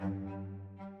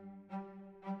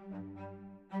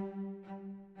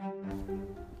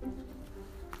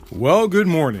Well, good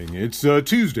morning. It's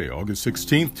Tuesday, August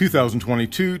 16th,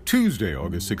 2022. Tuesday,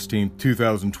 August 16th,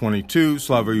 2022.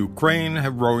 Slava Ukraine,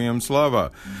 Heroyam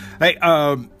Slava. Hey,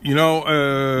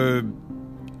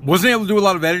 wasn't able to do a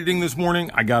lot of editing this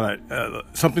morning. I got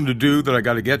something to do that I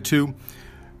got to get to.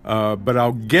 But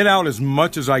I'll get out as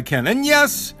much as I can. And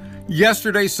yes,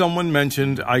 yesterday someone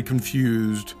mentioned I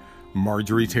confused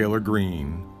Marjorie Taylor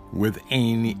Greene with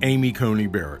Amy Coney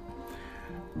Barrett.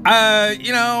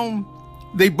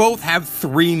 They both have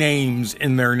three names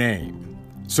in their name.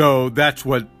 So that's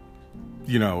what,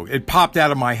 it popped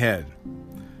out of my head.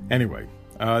 Anyway,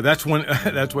 that's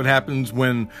what happens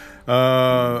when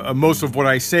most of what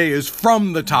I say is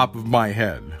from the top of my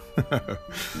head.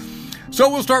 So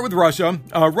we'll start with Russia.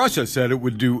 Russia said it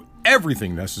would do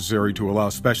everything necessary to allow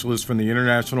specialists from the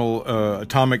International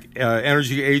Atomic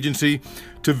Energy Agency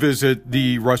to visit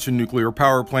the Russian nuclear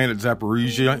power plant at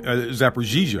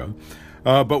Zaporizhzhia,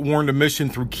 but warned a mission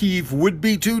through Kyiv would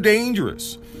be too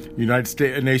dangerous.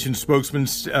 United Nations spokesman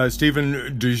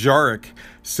Stephen Dujarric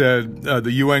said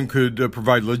the UN could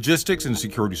provide logistics and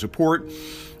security support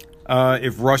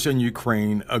if Russia and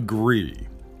Ukraine agree.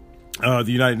 The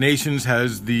United Nations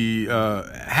has the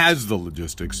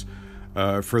logistics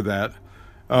for that.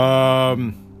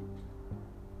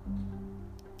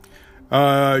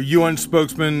 UN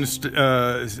spokesman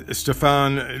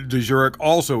Stefan Dujarric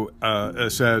also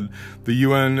said the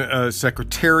UN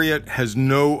Secretariat has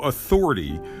no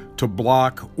authority to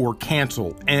block or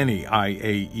cancel any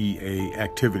IAEA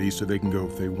activities, so they can go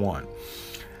if they want.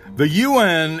 The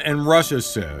UN and Russia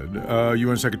said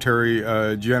UN Secretary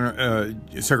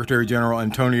General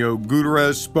Antonio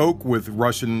Guterres spoke with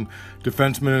Russian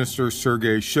Defense Minister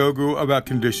Sergei Shoigu about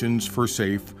conditions for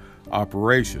safe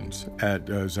operations at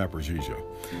Zaporizhzhia.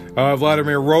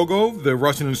 Vladimir Rogov, the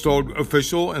Russian installed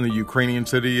official in the Ukrainian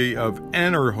city of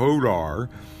Enerhodar,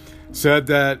 said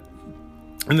that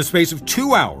in the space of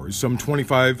 2 hours, some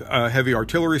 25 heavy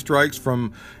artillery strikes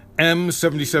from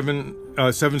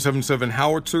M777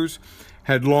 howitzers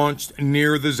had launched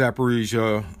near the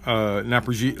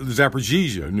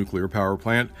Zaporizhzhia nuclear power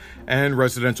plant and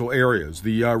residential areas.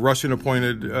 The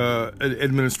Russian-appointed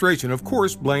administration, of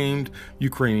course, blamed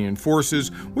Ukrainian forces,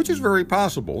 which is very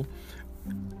possible.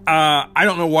 I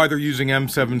don't know why they're using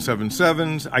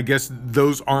M777s. I guess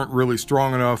those aren't really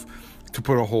strong enough to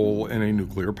put a hole in a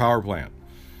nuclear power plant.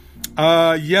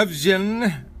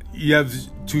 Yevgen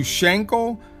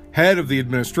Yevtushenko, head of the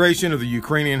administration of the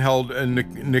Ukrainian-held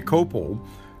Nikopol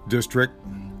district,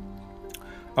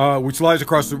 which lies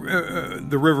across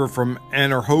the river from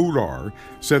Enerhodar,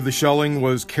 said the shelling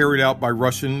was carried out by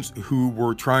Russians who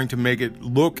were trying to make it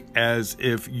look as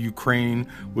if Ukraine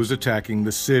was attacking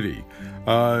the city.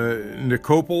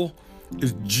 Nikopol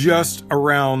is just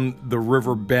around the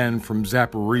river bend from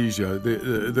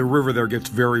Zaporizhzhia. The river there gets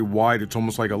very wide. It's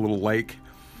almost like a little lake.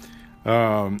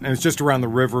 And it's just around the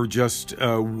river, just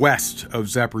west of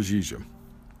Zaporizhzhia.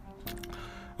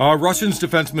 Russia's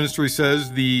defense ministry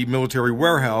says the military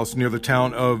warehouse near the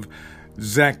town of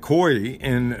Zakhoy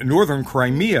in northern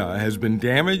Crimea has been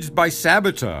damaged by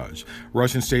sabotage.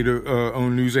 Russian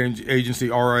state-owned news agency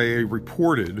RIA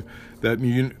reported that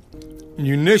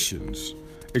munitions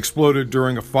exploded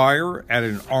during a fire at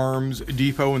an arms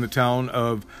depot in the town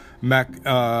of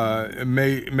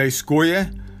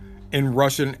Mayskoye in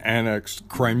Russian-annexed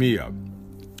Crimea.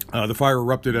 The fire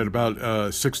erupted at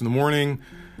about 6 in the morning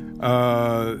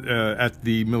at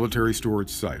the military storage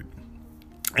site.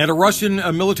 At a Russian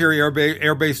military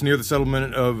airbase near the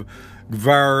settlement of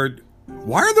Gvard...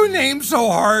 Why are the names so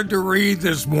hard to read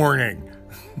this morning?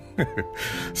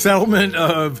 Settlement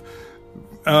of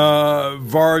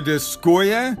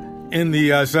Vardiskoye in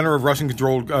the center of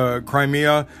Russian-controlled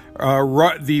Crimea.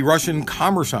 The Russian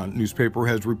Kommersant newspaper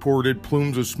has reported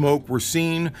plumes of smoke were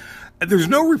seen. There's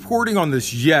no reporting on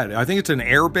this yet. I think it's an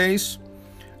air base,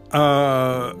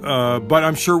 but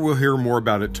I'm sure we'll hear more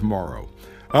about it tomorrow.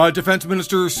 Defense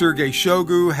Minister Sergei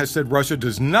Shoigu has said Russia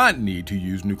does not need to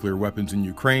use nuclear weapons in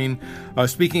Ukraine.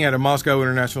 Speaking at a Moscow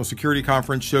International Security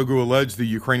Conference, Shoigu alleged the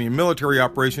Ukrainian military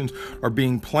operations are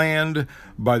being planned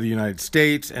by the United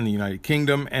States and the United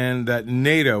Kingdom, and that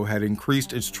NATO had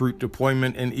increased its troop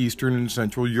deployment in Eastern and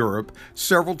Central Europe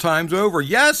several times over.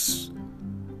 Yes,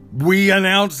 we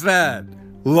announced that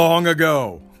long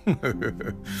ago.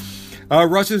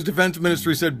 Russia's defense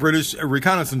ministry said British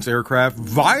reconnaissance aircraft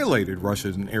violated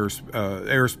Russian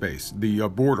airspace, the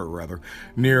border, rather,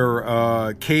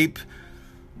 near Cape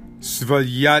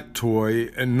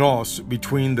Svyatoy Nos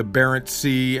between the Barents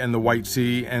Sea and the White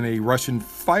Sea, and a Russian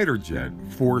fighter jet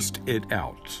forced it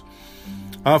out.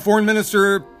 Foreign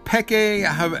Minister Pekka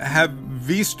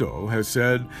Haavisto has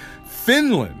said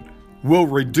Finland will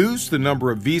reduce the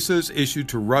number of visas issued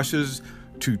to Russia's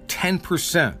to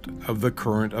 10% of the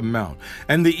current amount.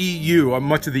 And the EU,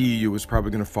 much of the EU is probably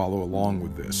going to follow along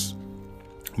with this.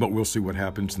 But we'll see what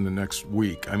happens in the next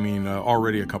week. I mean,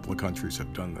 already a couple of countries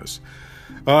have done this.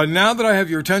 Now that I have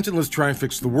your attention, let's try and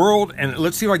fix the world. And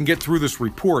let's see if I can get through this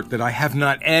report that I have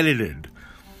not edited.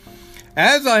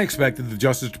 As I expected, the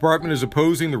Justice Department is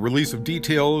opposing the release of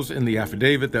details in the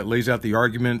affidavit that lays out the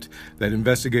argument that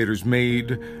investigators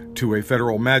made to a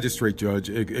federal magistrate judge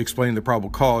explaining the probable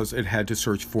cause it had to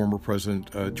search former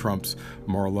President Trump's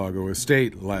Mar-a-Lago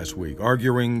estate last week.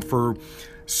 Arguing for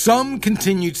some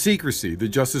continued secrecy, the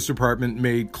Justice Department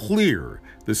made clear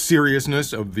the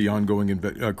seriousness of the ongoing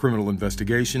criminal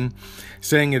investigation,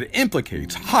 saying it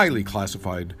implicates highly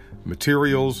classified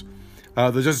materials.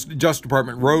 The Justice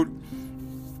Department wrote,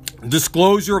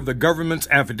 disclosure of the government's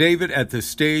affidavit at this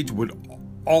stage would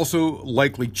also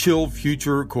likely chill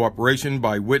future cooperation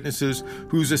by witnesses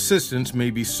whose assistance may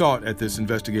be sought at this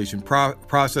investigation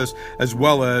process, as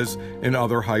well as in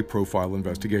other high-profile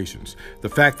investigations. The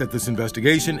fact that this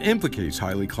investigation implicates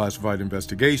highly classified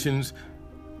materials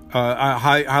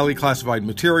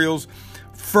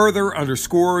further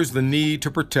underscores the need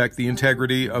to protect the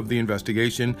integrity of the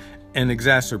investigation and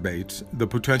exacerbates the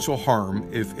potential harm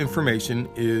if information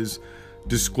is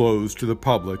disclosed to the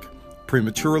public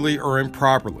prematurely or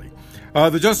improperly.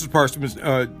 The Justice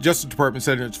Department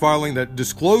said in its filing that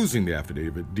disclosing the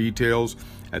affidavit details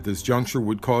at this juncture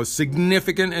would cause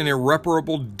significant and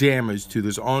irreparable damage to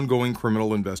this ongoing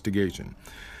criminal investigation.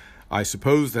 I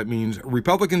suppose that means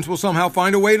Republicans will somehow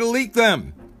find a way to leak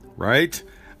them, right?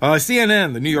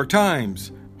 CNN, the New York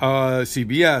Times,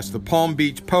 CBS, the Palm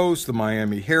Beach Post, the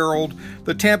Miami Herald,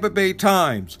 the Tampa Bay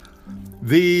Times,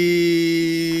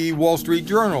 the Wall Street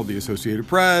Journal, the Associated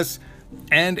Press,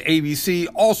 and ABC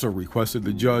also requested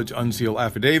the judge unseal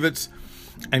affidavits,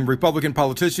 and Republican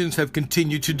politicians have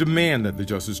continued to demand that the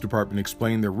Justice Department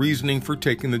explain their reasoning for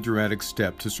taking the dramatic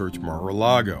step to search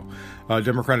Mar-a-Lago.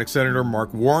 Democratic Senator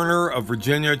Mark Warner of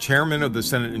Virginia, chairman of the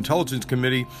Senate Intelligence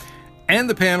Committee, and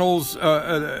the panel's,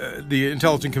 the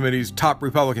Intelligence Committee's top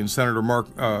Republican, Senator Mark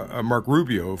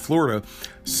Rubio of Florida,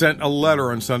 sent a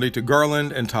letter on Sunday to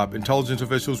Garland and top intelligence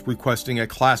officials requesting a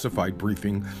classified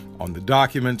briefing on the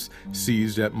documents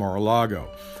seized at Mar-a-Lago.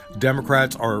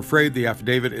 Democrats are afraid the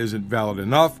affidavit isn't valid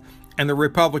enough, and the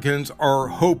Republicans are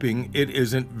hoping it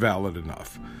isn't valid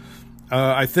enough.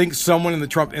 I think someone in the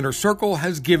Trump inner circle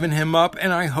has given him up,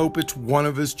 and I hope it's one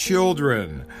of his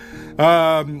children.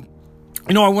 I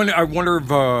wonder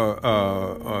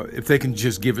if they can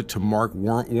just give it to Mark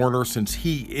Warner, since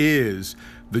he is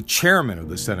the chairman of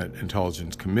the Senate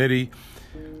Intelligence Committee,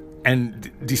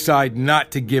 and decide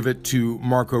not to give it to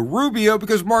Marco Rubio,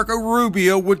 because Marco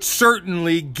Rubio would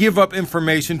certainly give up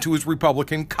information to his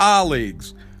Republican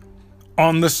colleagues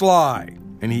on the sly,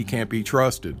 and he can't be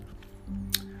trusted.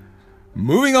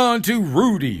 Moving on to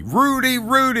Rudy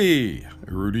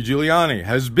Giuliani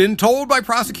has been told by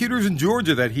prosecutors in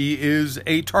Georgia that he is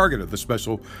a target of the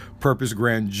special purpose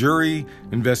grand jury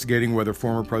investigating whether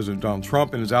former President Donald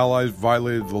Trump and his allies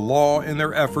violated the law in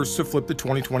their efforts to flip the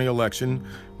 2020 election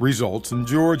results in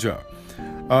Georgia.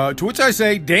 To which I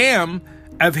say, damn,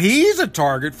 if he's a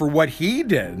target for what he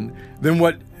did, then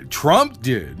what Trump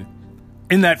did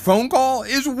in that phone call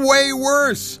is way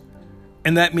worse.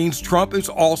 And that means Trump is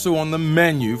also on the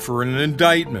menu for an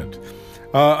indictment.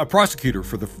 A prosecutor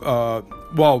for the,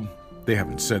 they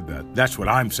haven't said that. That's what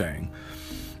I'm saying.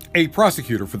 A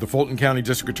prosecutor for the Fulton County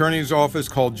District Attorney's Office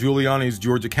called Giuliani's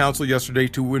Georgia counsel yesterday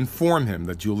to inform him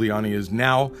that Giuliani is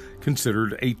now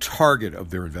considered a target of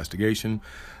their investigation.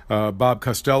 Bob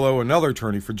Costello, another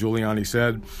attorney for Giuliani,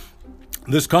 said,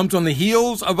 this comes on the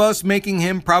heels of us asking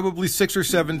him probably 6 or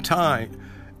 7 times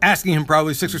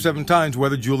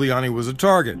whether Giuliani was a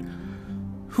target.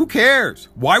 Who cares?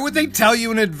 Why would they tell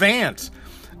you in advance?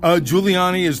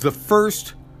 Giuliani is the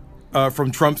first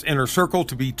from Trump's inner circle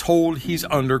to be told he's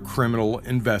under criminal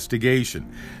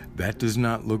investigation. That does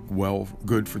not look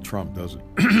good for Trump, does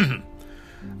it?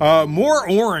 More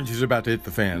orange is about to hit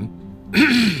the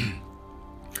fan.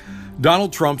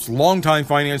 Donald Trump's longtime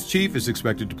finance chief is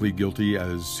expected to plead guilty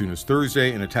as soon as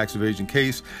Thursday in a tax evasion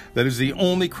case that is the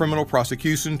only criminal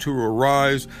prosecution to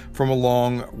arise from a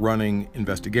long-running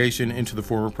investigation into the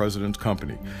former president's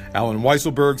company. Alan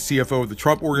Weisselberg, CFO of the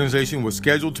Trump Organization, was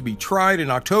scheduled to be tried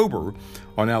in October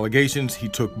on allegations he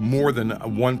took more than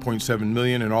 $1.7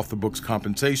 million in off-the-books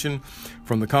compensation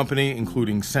from the company,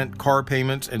 including sent car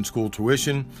payments and school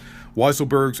tuition.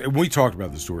 Weisselberg's, and we talked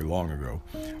about this story long ago,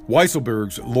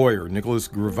 Weisselberg's lawyer, Nicholas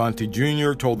Gravanti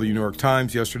Jr., told the New York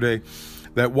Times yesterday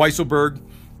that Weisselberg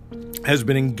has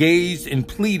been engaged in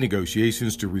plea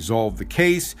negotiations to resolve the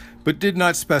case, but did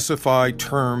not specify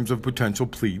terms of potential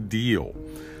plea deal.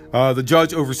 The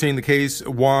judge overseeing the case,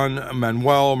 Juan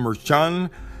Manuel Merchan,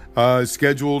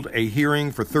 scheduled a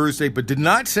hearing for Thursday, but did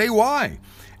not say why.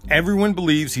 Everyone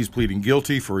believes he's pleading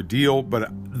guilty for a deal,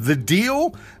 but the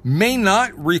deal may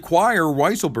not require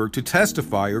Weisselberg to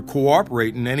testify or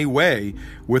cooperate in any way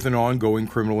with an ongoing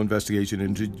criminal investigation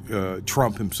into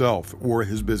Trump himself or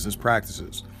his business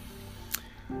practices.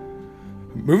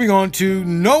 Moving on to,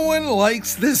 no one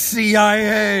likes the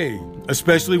CIA,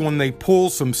 especially when they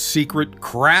pull some secret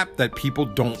crap that people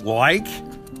don't like,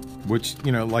 which,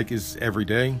 like is every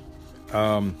day.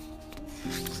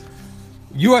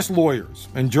 U.S. lawyers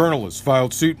and journalists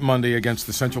filed suit Monday against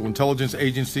the Central Intelligence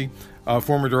Agency,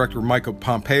 former Director Michael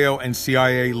Pompeo, and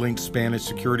CIA-linked Spanish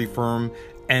security firm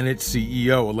and its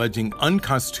CEO, alleging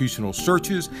unconstitutional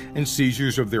searches and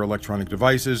seizures of their electronic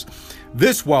devices.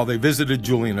 This while they visited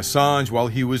Julian Assange while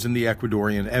he was in the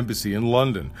Ecuadorian embassy in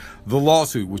London. The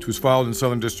lawsuit, which was filed in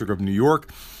Southern District of New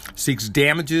York, seeks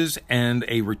damages and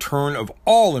a return of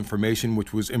all information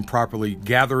which was improperly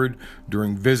gathered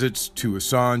during visits to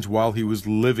Assange while he was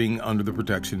living under the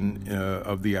protection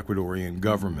of the Ecuadorian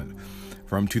government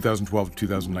from 2012 to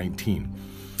 2019.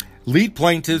 Lead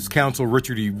plaintiffs' counsel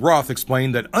Richard E. Roth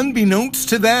explained that unbeknownst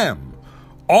to them,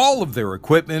 all of their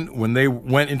equipment when they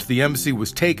went into the embassy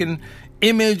was taken,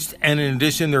 imaged, and in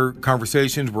addition, their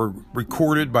conversations were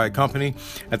recorded by a company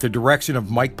at the direction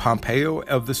of Mike Pompeo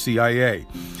of the CIA.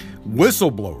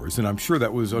 Whistleblowers, and I'm sure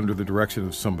that was under the direction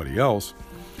of somebody else,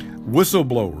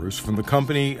 whistleblowers from the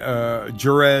company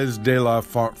Jerez de la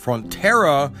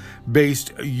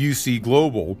Frontera-based UC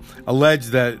Global alleged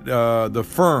that the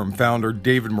firm founder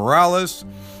David Morales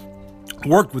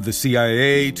worked with the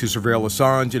CIA to surveil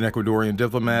Assange and Ecuadorian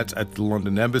diplomats at the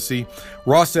London embassy.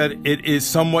 Ross said, "It is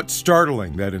somewhat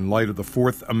startling that in light of the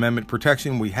Fourth Amendment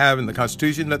protection we have in the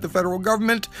Constitution that the federal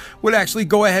government would actually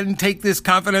go ahead and take this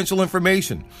confidential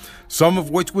information, some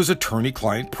of which was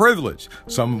attorney-client privilege,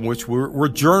 some of which were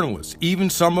journalists, even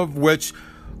some of which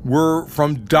were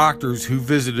from doctors who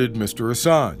visited Mr.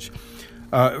 Assange.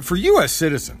 For U.S.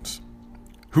 citizens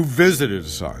who visited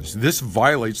Assange, this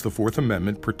violates the Fourth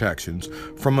Amendment protections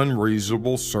from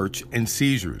unreasonable search and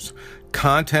seizures.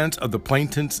 Contents of the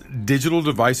plaintiff's digital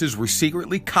devices were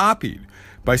secretly copied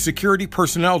by security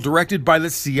personnel directed by the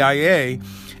CIA,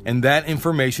 and that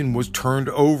information was turned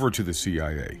over to the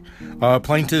CIA.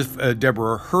 Plaintiff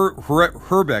Deborah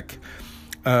Herbeck,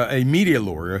 a media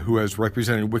lawyer who has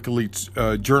represented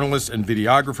WikiLeaks journalists and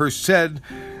videographers, said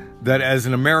that as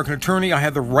an American attorney, I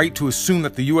have the right to assume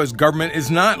that the U.S. government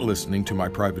is not listening to my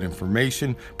private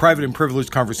and privileged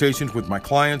conversations with my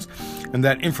clients, and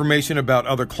that information about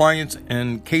other clients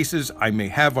and cases I may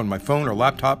have on my phone or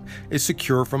laptop is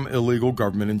secure from illegal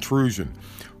government intrusion.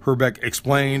 Herbeck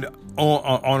explained,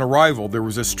 on arrival, there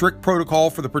was a strict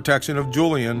protocol for the protection of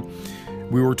Julian.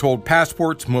 We were told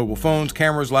passports, mobile phones,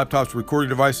 cameras, laptops, recording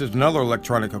devices, and other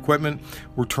electronic equipment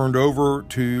were turned over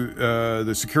to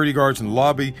the security guards in the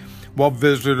lobby, while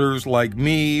visitors like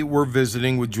me were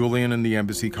visiting with Julian in the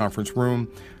embassy conference room.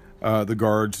 The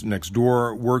guards next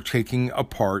door were taking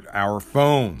apart our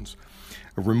phones,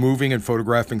 removing and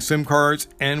photographing SIM cards,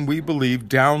 and we believe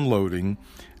downloading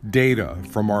data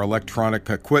from our electronic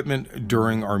equipment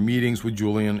during our meetings with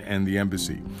Julian and the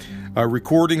embassy.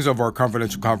 Recordings of our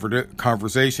confidential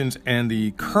conversations and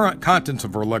the current contents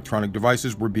of our electronic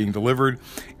devices were being delivered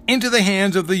into the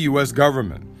hands of the U.S.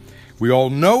 government. We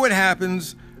all know it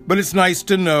happens, but it's nice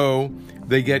to know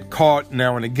they get caught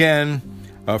now and again.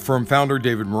 Firm founder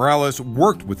David Morales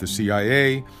worked with the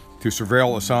CIA to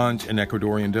surveil Assange and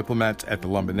Ecuadorian diplomats at the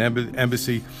London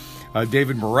embassy.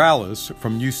 David Morales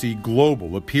from UC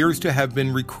Global appears to have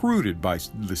been recruited by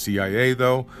the CIA,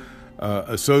 though,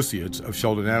 associates of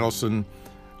Sheldon Adelson,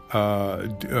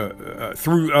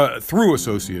 through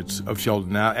associates of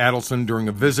Sheldon Adelson during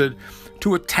a visit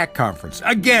to a tech conference.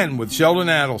 Again, with Sheldon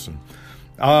Adelson.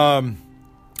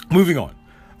 Moving on.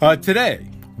 Today,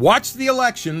 watch the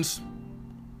elections.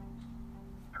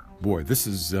 Boy, this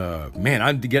is,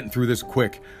 I'm getting through this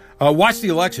quick. Watch the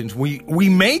elections. We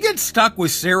may get stuck with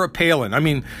Sarah Palin. I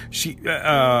mean,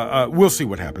 we'll see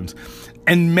what happens.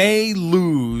 And may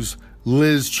lose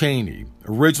Liz Cheney.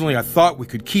 Originally, I thought we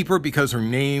could keep her because her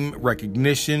name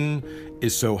recognition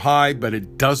is so high, but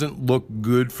it doesn't look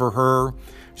good for her.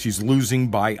 She's losing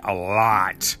by a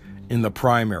lot in the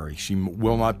primary. She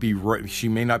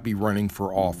may not be running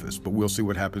for office, but we'll see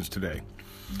what happens today.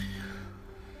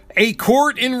 A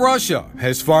court in Russia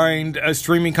has fined a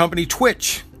streaming company,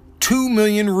 Twitch, 2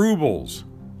 million rubles,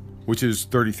 which is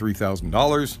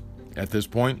 $33,000, at this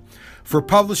point for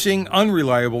publishing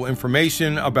unreliable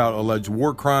information about alleged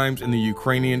war crimes in the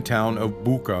Ukrainian town of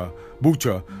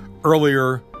Bucha.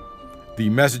 Earlier, the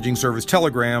messaging service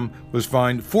Telegram was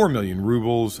fined 4 million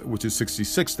rubles, which is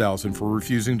 66,000, for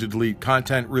refusing to delete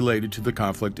content related to the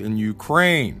conflict in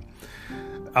Ukraine.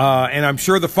 And I'm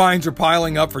sure the fines are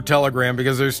piling up for Telegram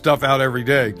because there's stuff out every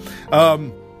day.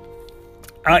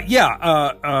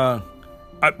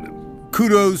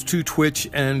 Kudos to Twitch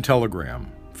and Telegram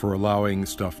for allowing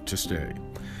stuff to stay.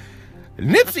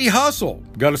 Nipsey Hussle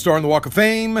got a star on the Walk of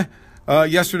Fame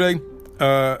yesterday.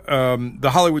 The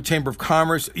Hollywood Chamber of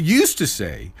Commerce used to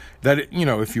say that,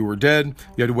 if you were dead,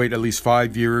 you had to wait at least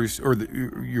 5 years, or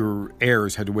your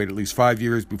heirs had to wait at least 5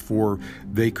 years before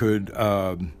they could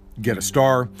get a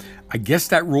star. I guess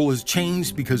that rule has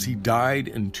changed because he died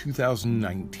in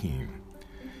 2019.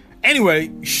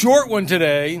 Anyway, short one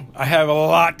today. I have a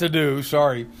lot to do.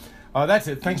 Sorry. That's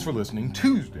it. Thanks for listening.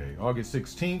 Tuesday, August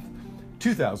 16th,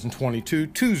 2022.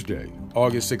 Tuesday,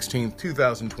 August 16th,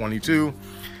 2022.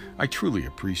 I truly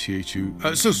appreciate you.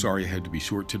 So sorry I had to be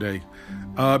short today.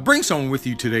 Bring someone with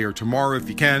you today or tomorrow if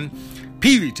you can.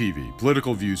 PVTV,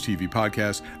 Political Views TV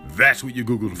Podcast. That's what you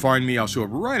Google to find me. I'll show up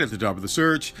right at the top of the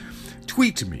search.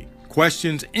 Tweet to me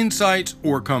questions, insights,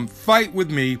 or come fight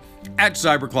with me at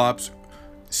Cyberclops,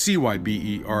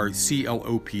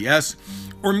 CYBERCLOPS.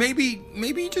 Or maybe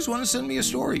you just want to send me a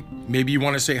story. Maybe you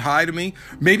want to say hi to me.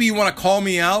 Maybe you want to call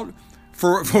me out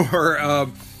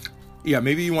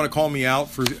maybe you want to call me out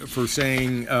for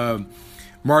saying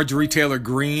Marjorie Taylor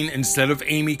Greene instead of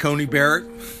Amy Coney Barrett.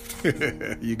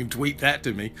 You can tweet that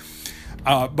to me.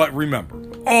 But remember,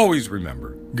 always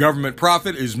remember, government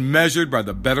profit is measured by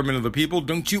the betterment of the people.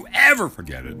 Don't you ever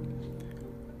forget it.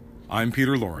 I'm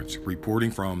Peter Lawrence,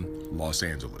 reporting from Los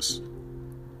Angeles.